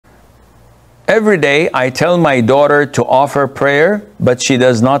Every day I tell my daughter to offer prayer, but she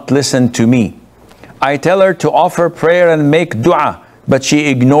does not listen to me. I tell her to offer prayer and make dua, but she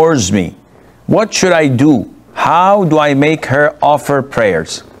ignores me. What should I do? How do I make her offer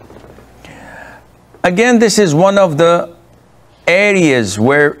prayers? Again, this is one of the areas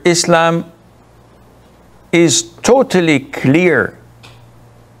where Islam is totally clear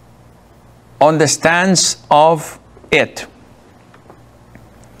on the stance of it.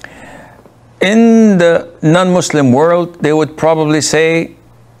 In the non-Muslim world, they would probably say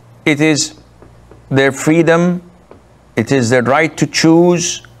it is their freedom, it is their right to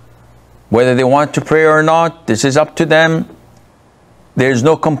choose whether they want to pray or not. This is up to them. There's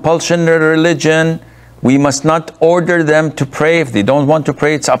no compulsion in religion. We must not order them to pray. If they don't want to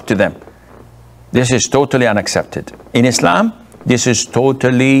pray, it's up to them. This is totally unaccepted. In Islam, this is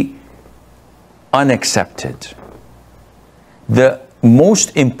totally unaccepted. The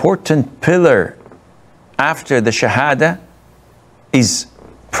most important pillar after the Shahada is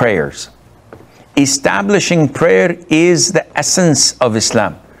prayers. Establishing prayer is the essence of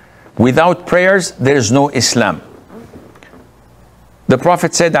Islam. Without prayers, there is no Islam. The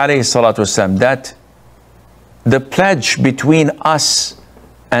Prophet said, alayhi salatu wasalam, that the pledge between us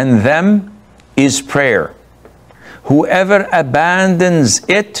and them is prayer. Whoever abandons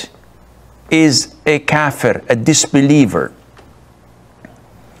it is a kafir, a disbeliever.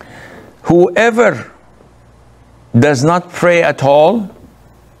 Whoever does not pray at all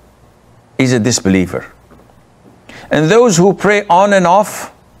is a disbeliever. And those who pray on and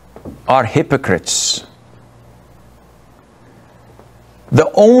off are hypocrites.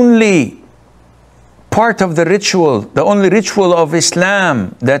 The only part of the ritual, the only ritual of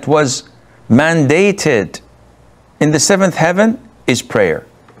Islam that was mandated in the seventh heaven is prayer.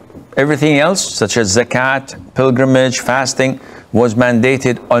 Everything else, such as zakat, pilgrimage, fasting, was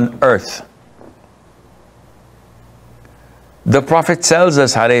mandated on earth. The Prophet tells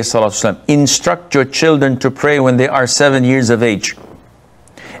us, alayhi salatu wasalam, instruct your children to pray when they are 7 years of age,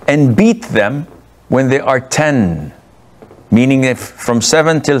 and beat them when they are 10. Meaning, if from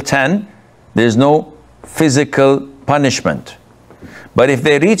 7 till 10, there's no physical punishment. But if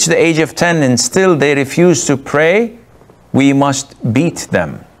they reach the age of 10 and still they refuse to pray, we must beat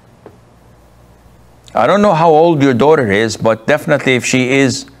them. I don't know how old your daughter is, but definitely if she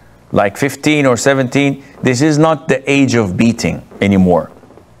is like 15 or 17, this is not the age of beating anymore.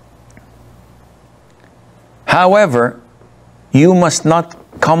 However, you must not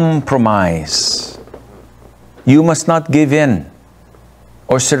compromise. You must not give in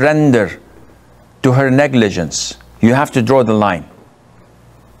or surrender to her negligence. You have to draw the line.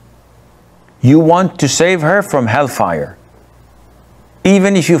 You want to save her from hellfire.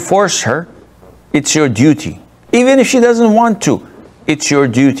 Even if you force her, it's your duty. Even if she doesn't want to, it's your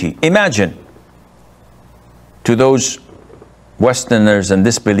duty. Imagine to those Westerners and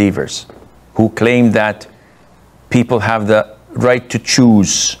disbelievers who claim that people have the right to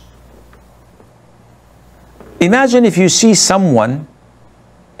choose. Imagine if you see someone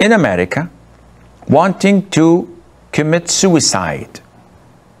in America wanting to commit suicide.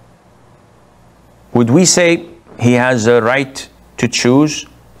 Would we say he has a right to choose?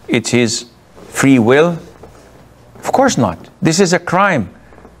 It's his free will? Of course not. This is a crime.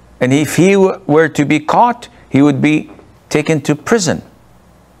 And if he were to be caught, he would be taken to prison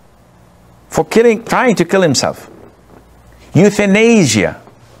for trying to kill himself. Euthanasia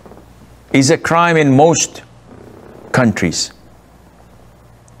is a crime in most countries,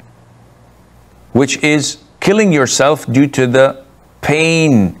 which is killing yourself due to the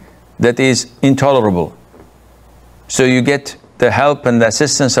pain that is intolerable. So you get the help and the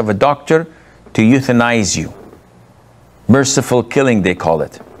assistance of a doctor to euthanize you. Merciful killing, they call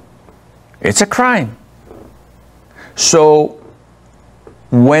it. It's a crime. So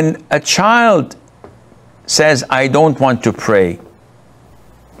when a child says, I don't want to pray,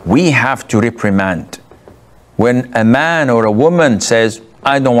 we have to reprimand. When a man or a woman says,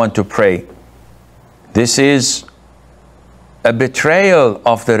 I don't want to pray, this is a betrayal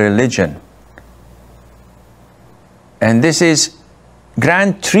of the religion. And this is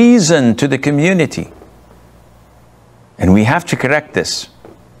grand treason to the community. And we have to correct this.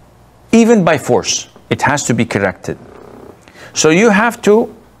 Even by force, it has to be corrected. So you have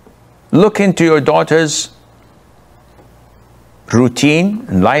to look into your daughter's routine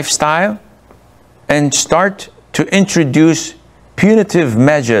and lifestyle and start to introduce punitive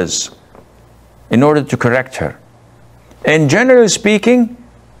measures in order to correct her. And generally speaking,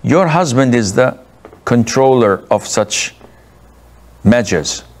 your husband is the controller of such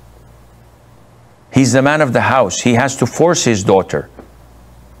measures. He's the man of the house. He has to force his daughter.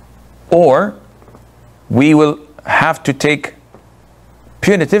 Or we will have to take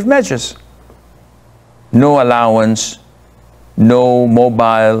punitive measures. No allowance, no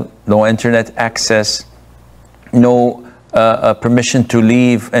mobile, no internet access, no permission to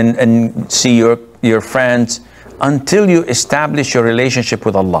leave and see your friends until you establish your relationship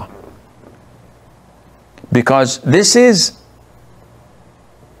with Allah. Because this is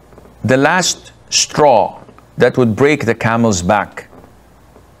the last straw that would break the camel's back.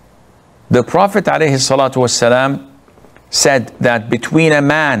 The Prophet ﷺ said that between a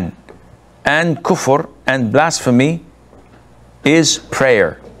man and kufr and blasphemy is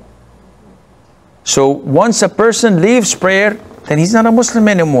prayer. So once a person leaves prayer, then he's not a Muslim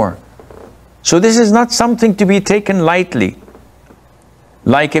anymore. So this is not something to be taken lightly.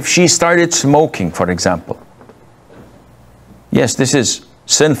 Like if she started smoking, for example. Yes, this is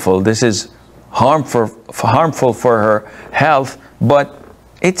sinful, this is harmful for her health, but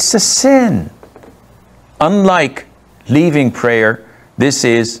it's a sin. Unlike leaving prayer, this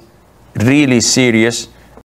is really serious.